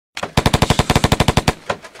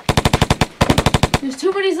There's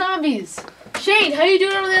too many zombies. Shane, how you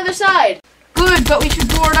doing on the other side? Good, but we should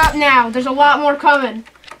board up now. There's a lot more coming.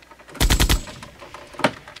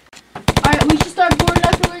 Alright, we should start boarding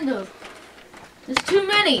up the windows. There's too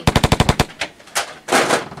many.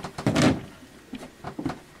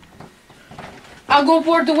 I'll go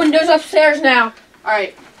board the windows upstairs now.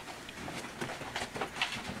 Alright.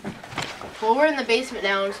 Well, we're in the basement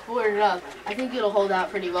now and it's boarded up. I think it'll hold out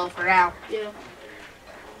pretty well for now. Yeah.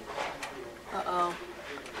 Uh-oh.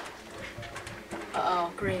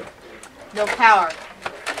 Uh-oh, great. No power.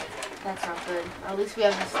 That's not good. At least we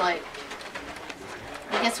have this light.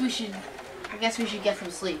 I guess we should get some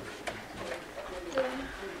sleep.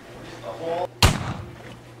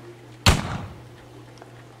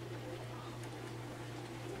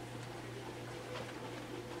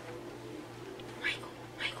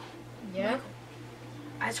 Michael. Yeah?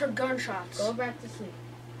 I just heard gunshots. Go back to sleep.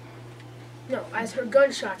 No, I just heard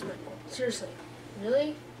gunshots, Michael. Seriously.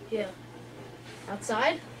 Really? Yeah.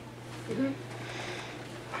 Outside? Mhm.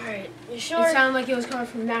 Alright. You It sure? sounded like it was coming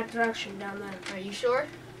from that direction down there. Are you sure?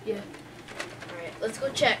 Yeah. Alright, let's go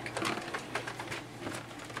check.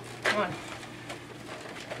 Come on.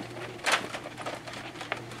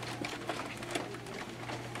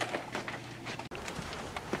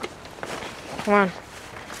 Come on.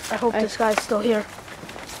 I hope this guy's still here.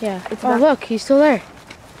 Yeah. It's Oh, back. look, he's still there.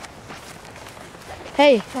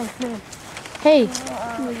 Hey, Oh, man. hey,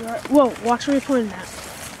 Whoa, watch where you're pointing at.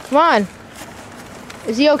 come on.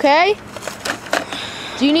 Is he okay?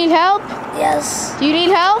 Do you need help? Yes. Do you need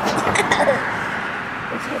help?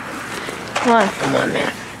 Come on. Come on,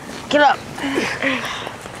 man. Get up.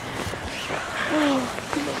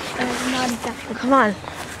 Come on.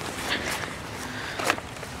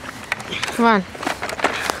 Come on.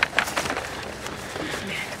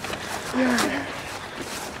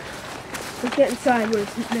 Let's get inside where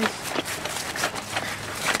it's nice.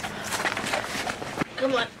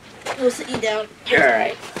 Come on. We'll sit you down. You're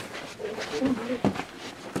alright.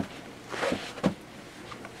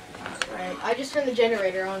 Alright, I just turned the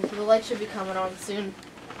generator on, so the light should be coming on soon.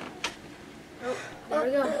 Oh, there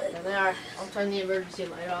we go. There they are. I'll turn the emergency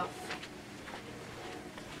light off.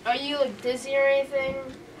 Are you like dizzy or anything?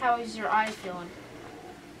 How is your eyes feeling?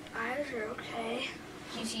 Eyes are okay.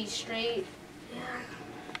 You see straight?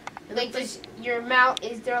 Yeah. Like, does your mouth,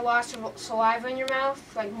 is there lots of saliva in your mouth?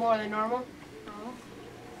 Like, more than normal?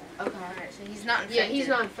 No. Okay, alright, so he's not infected. Yeah, he's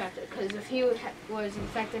not infected, because if he was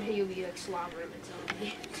infected, he would be, like, slobbering and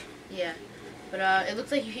stuff. Yeah. But, it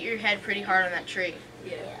looks like you hit your head pretty hard on that tree.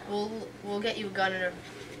 Yeah. We'll get you a gun and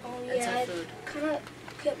Oh some yeah. food. I kind of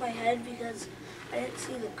hit my head because I didn't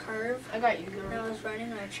see the curve. I got you, And girl. I was running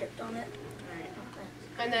and I tripped on it. Alright.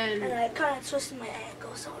 And And then, I kind of twisted my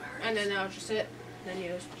ankle, so it hurts. and then that was just it. Then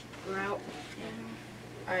you were out.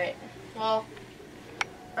 Alright. Well,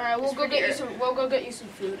 All right, we'll It's go pretty get you some. We'll go get you some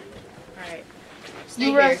food. alright.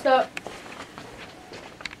 You rest up.